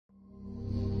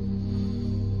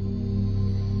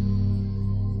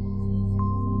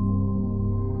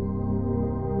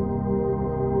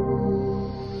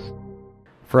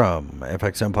From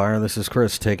FXEmpire, this is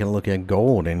Chris taking a look at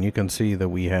gold, and you can see that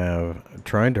we have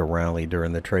tried to rally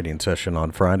during the trading session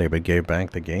on Friday, but gave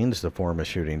back the gains to form a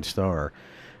shooting star.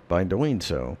 By doing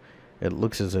so, it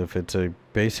looks as if it's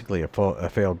basically a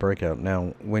failed breakout.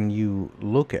 Now, when you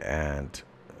look at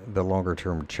the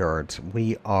longer-term charts,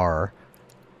 we are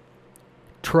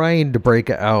trying to break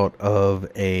out of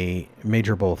a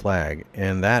major bull flag,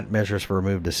 and that measures for a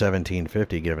move to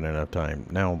 1750 given enough time.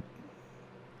 Now,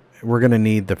 we're going to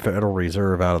need the Federal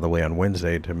Reserve out of the way on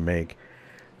Wednesday to make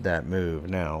that move.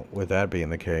 Now, with that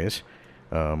being the case,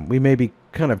 we may be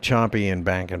kind of choppy and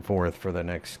back and forth for the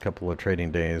next couple of trading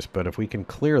days, but if we can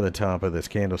clear the top of this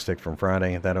candlestick from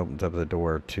Friday, that opens up the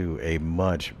door to a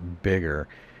much bigger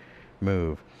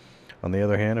move. On the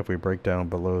other hand, if we break down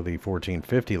below the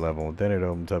 1450 level, then it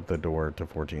opens up the door to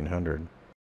 1400.